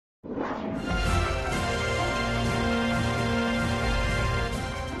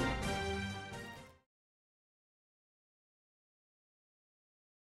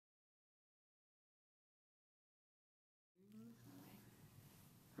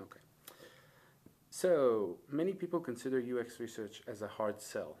So many people consider UX research as a hard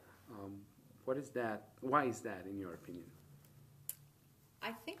sell. What is that? Why is that, in your opinion?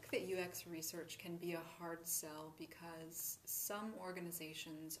 I think that UX research can be a hard sell because some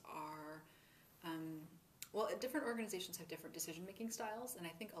organizations are, different organizations have different decision-making styles, and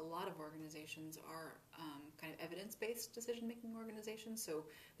I think a lot of organizations are kind of evidence-based decision-making organizations, so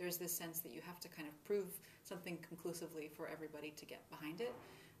there's this sense that you have to kind of prove something conclusively for everybody to get behind it.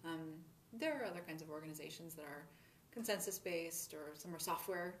 There are other kinds of organizations that are consensus-based, or some are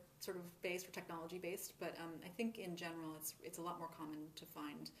software sort of based or technology-based, but I think in general it's a lot more common to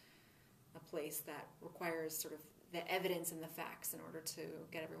find a place that requires sort of the evidence and the facts in order to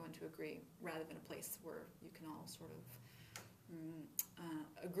get everyone to agree, rather than a place where you can all sort of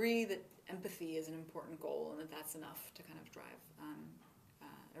agree that empathy is an important goal and that that's enough to kind of drive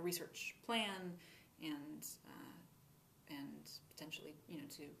a research plan and potentially,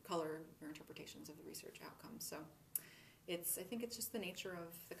 to color your interpretations of the research outcomes. So I think it's just the nature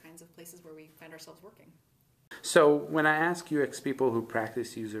of the kinds of places where we find ourselves working. So when I ask UX people who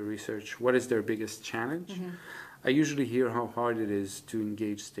practice user research, what is their biggest challenge? Mm-hmm. I usually hear how hard it is to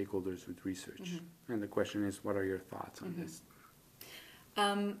engage stakeholders with research. Mm-hmm. And the question is, what are your thoughts on mm-hmm. this?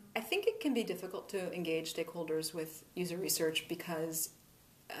 I think it can be difficult to engage stakeholders with user research because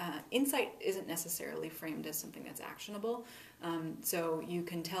insight isn't necessarily framed as something that's actionable. So you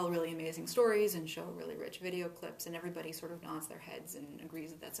can tell really amazing stories and show really rich video clips, and everybody sort of nods their heads and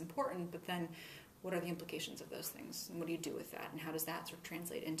agrees that that's important, but then what are the implications of those things, and what do you do with that, and how does that sort of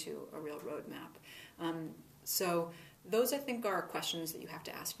translate into a real roadmap? So those, I think, are questions that you have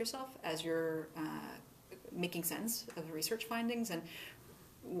to ask yourself as you're making sense of the research findings. And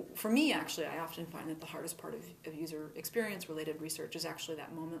for me, actually, I often find that the hardest part of user experience-related research is actually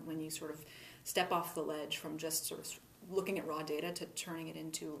that moment when you sort of step off the ledge from just sort of looking at raw data to turning it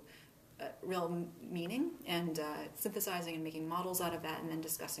into real meaning and synthesizing and making models out of that, and then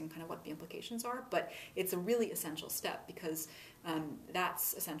discussing kind of what the implications are. But it's a really essential step because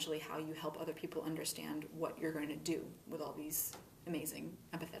that's essentially how you help other people understand what you're going to do with all these amazing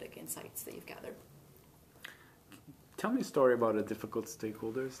empathetic insights that you've gathered. Tell me a story about a difficult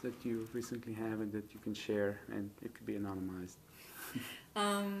stakeholders that you recently have and that you can share, and it could be anonymized.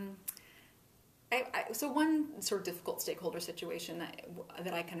 So one sort of difficult stakeholder situation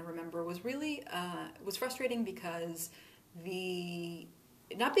that I kind of remember was really was frustrating because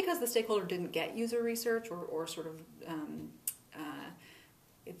not because the stakeholder didn't get user research or sort of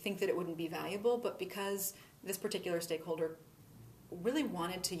think that it wouldn't be valuable, but because this particular stakeholder really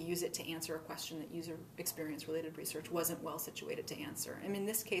wanted to use it to answer a question that user experience related research wasn't well situated to answer. And in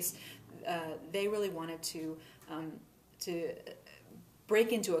this case, they really wanted to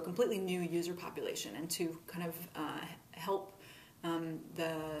break into a completely new user population and to kind of help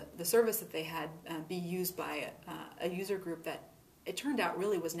the service that they had be used by a user group that it turned out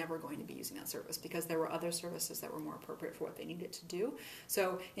really was never going to be using that service because there were other services that were more appropriate for what they needed to do.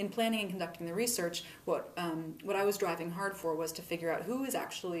 So in planning and conducting the research, what I was driving hard for was to figure out who is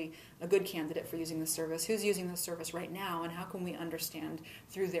actually a good candidate for using the service, who's using the service right now, and how can we understand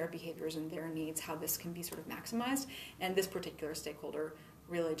through their behaviors and their needs how this can be sort of maximized. And this particular stakeholder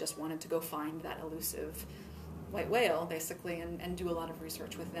really just wanted to go find that elusive white whale, basically, and do a lot of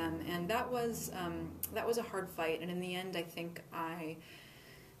research with them. And that was a hard fight. And in the end, I think I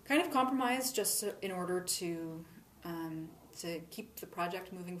kind of compromised just in order to keep the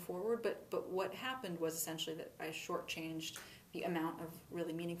project moving forward. But what happened was essentially that I shortchanged the amount of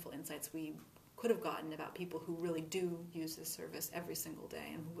really meaningful insights we could have gotten about people who really do use this service every single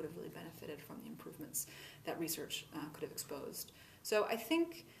day and who would have really benefited from the improvements that research could have exposed. So I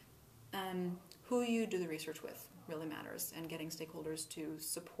think who you do the research with really matters, and getting stakeholders to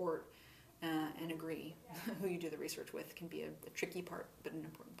support and agree who you do the research with can be a tricky part, but an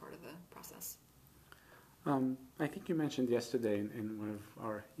important part of the process. I think you mentioned yesterday in one of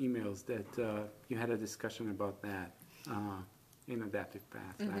our emails that you had a discussion about that in Adaptive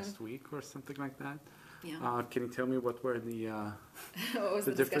Path last week or something like that. Yeah. Can you tell me what were the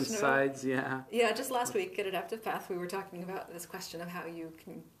different sides? Yeah. Yeah, just last week at Adaptive Path we were talking about this question of how you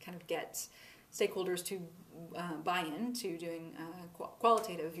can kind of get stakeholders to buy in to doing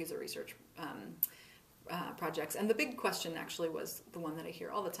qualitative user research projects. And the big question actually was the one that I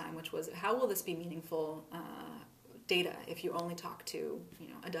hear all the time, which was how will this be meaningful data if you only talk to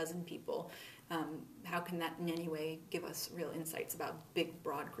a dozen people? How can that in any way give us real insights about big,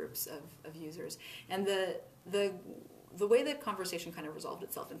 broad groups of users? And the way that conversation kind of resolved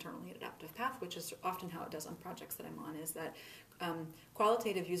itself internally at Adaptive Path, which is often how it does on projects that I'm on, is that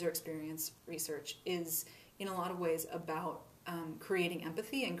qualitative user experience research is in a lot of ways about creating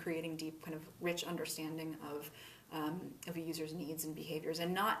empathy and creating deep, kind of rich understanding of a user's needs and behaviors,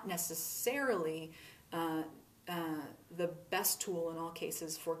 and not necessarily the best tool in all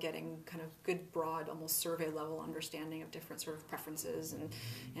cases for getting kind of good, broad, almost survey level understanding of different sort of preferences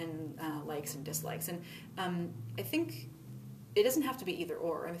and likes and dislikes. And I think it doesn't have to be either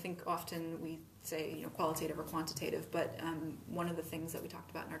or. I think often we say, qualitative or quantitative, but one of the things that we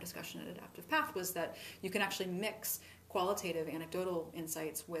talked about in our discussion at Adaptive Path was that you can actually mix qualitative anecdotal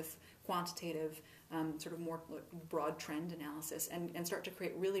insights with quantitative sort of more broad trend analysis and start to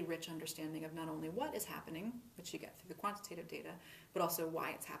create really rich understanding of not only what is happening, which you get through the quantitative data, but also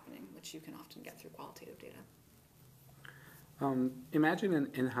why it's happening, which you can often get through qualitative data. Imagine an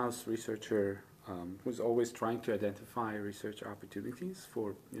in-house researcher who's always trying to identify research opportunities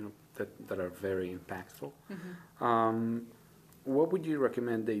for, that are very impactful. Mm-hmm. What would you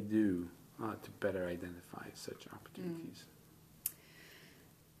recommend they do to better identify such opportunities?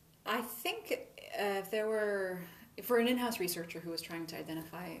 I think for an in-house researcher who is trying to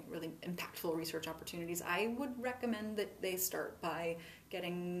identify really impactful research opportunities, I would recommend that they start by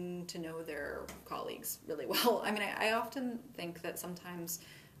getting to know their colleagues really well. I mean, I often think that sometimes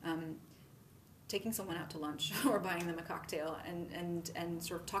taking someone out to lunch or buying them a cocktail and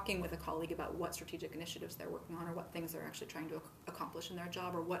sort of talking with a colleague about what strategic initiatives they're working on or what things they're actually trying to accomplish in their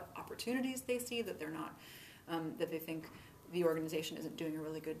job or what opportunities they see that they're not, that they think the organization isn't doing a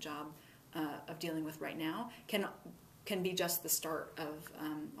really good job of dealing with right now can be just the start of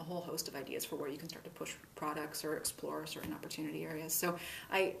a whole host of ideas for where you can start to push products or explore certain opportunity areas. So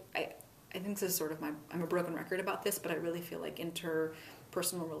I think this is sort of I'm a broken record about this, but I really feel like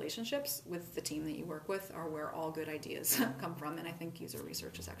interpersonal relationships with the team that you work with are where all good ideas come from, and I think user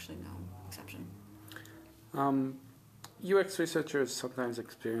research is actually no exception. UX researchers sometimes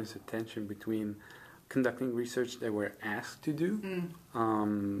experience a tension between conducting research they were asked to do,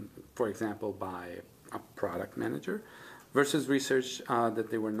 for example, by a product manager, versus research that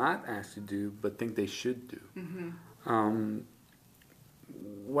they were not asked to do but think they should do. Mm-hmm.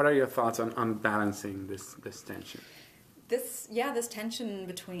 What are your thoughts on balancing this tension? This tension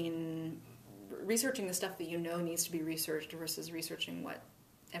between researching the stuff that needs to be researched versus researching what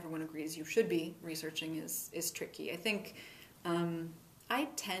everyone agrees you should be researching is tricky. I think I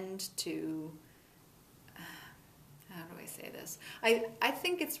tend to... How do I say this? I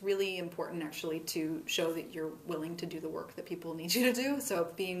think it's really important actually to show that you're willing to do the work that people need you to do. So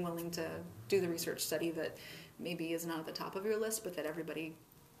being willing to do the research study that maybe is not at the top of your list, but that everybody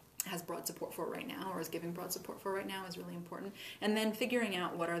has broad support for right now or is giving broad support for right now is really important. And then figuring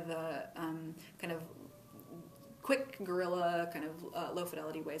out what are the kind of quick guerrilla, kind of low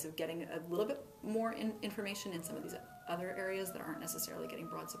fidelity ways of getting a little bit more information in some of these other areas that aren't necessarily getting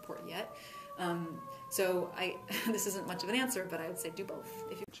broad support yet. So this isn't much of an answer, but I would say do both.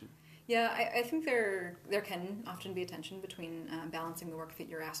 I think there can often be a tension between balancing the work that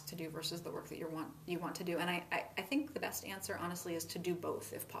you're asked to do versus the work that you want to do. And I think the best answer, honestly, is to do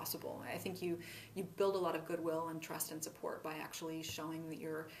both if possible. I think you build a lot of goodwill and trust and support by actually showing that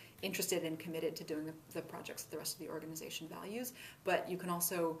you're interested and committed to doing the projects that the rest of the organization values. But you can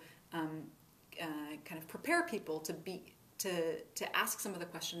also kind of prepare people to ask some of the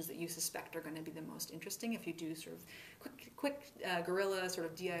questions that you suspect are going to be the most interesting if you do sort of quick guerrilla sort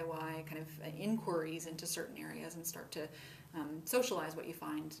of DIY kind of inquiries into certain areas and start to socialize what you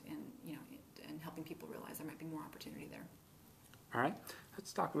find and helping people realize there might be more opportunity there. All right.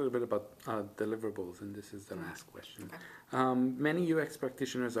 Let's talk a little bit about deliverables, and this is the last question. Okay. Many UX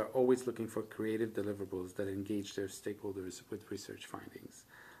practitioners are always looking for creative deliverables that engage their stakeholders with research findings.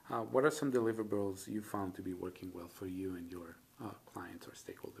 What are some deliverables you found to be working well for you and your clients or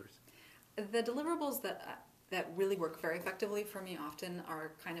stakeholders? The deliverables that really work very effectively for me often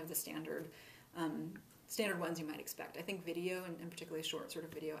are kind of the standard ones you might expect. I think video, and particularly short sort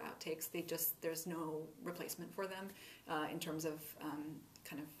of video outtakes, there's no replacement for them in terms of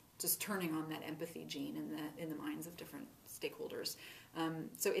kind of just turning on that empathy gene in the minds of different stakeholders.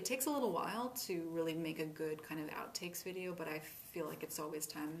 So it takes a little while to really make a good kind of outtakes video, but I feel like it's always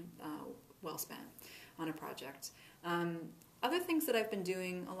time well spent on a project. Other things that I've been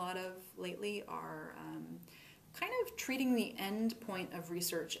doing a lot of lately are kind of treating the end point of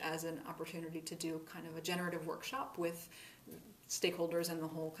research as an opportunity to do kind of a generative workshop with stakeholders and the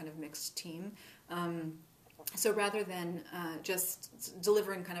whole kind of mixed team. So rather than just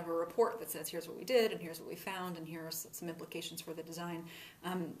delivering kind of a report that says here's what we did and here's what we found and here are some implications for the design,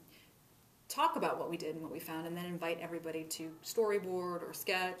 talk about what we did and what we found, and then invite everybody to storyboard or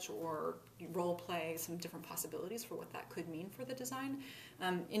sketch or role play some different possibilities for what that could mean for the design.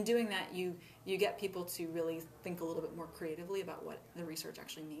 In doing that, you get people to really think a little bit more creatively about what the research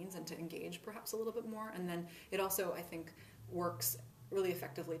actually means and to engage perhaps a little bit more. And then it also, I think, works really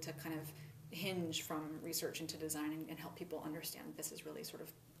effectively to kind of hinge from research into design and help people understand this is really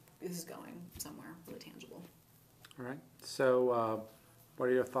this is going somewhere really tangible. All right. So what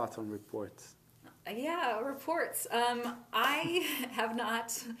are your thoughts on reports? Yeah, reports. I have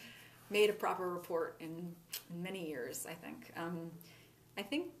not made a proper report in many years, I think. I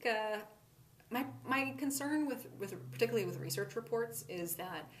think my concern with particularly with research reports is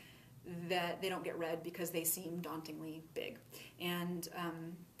that they don't get read because they seem dauntingly big. And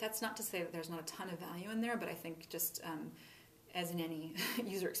that's not to say that there's not a ton of value in there, but I think just as in any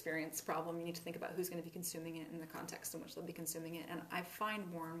user experience problem, you need to think about who's going to be consuming it and the context in which they'll be consuming it. And I find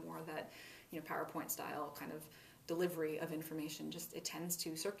more and more that PowerPoint style kind of delivery of information it tends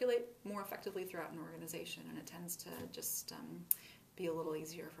to circulate more effectively throughout an organization, and it tends to just be a little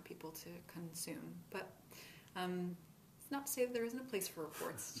easier for people to consume. But it's not to say that there isn't a place for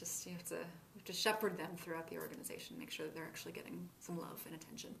reports. Just you have to shepherd them throughout the organization, make sure that they're actually getting some love and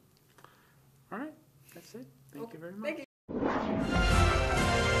attention. All right, that's it. Thank you very much. Thank you.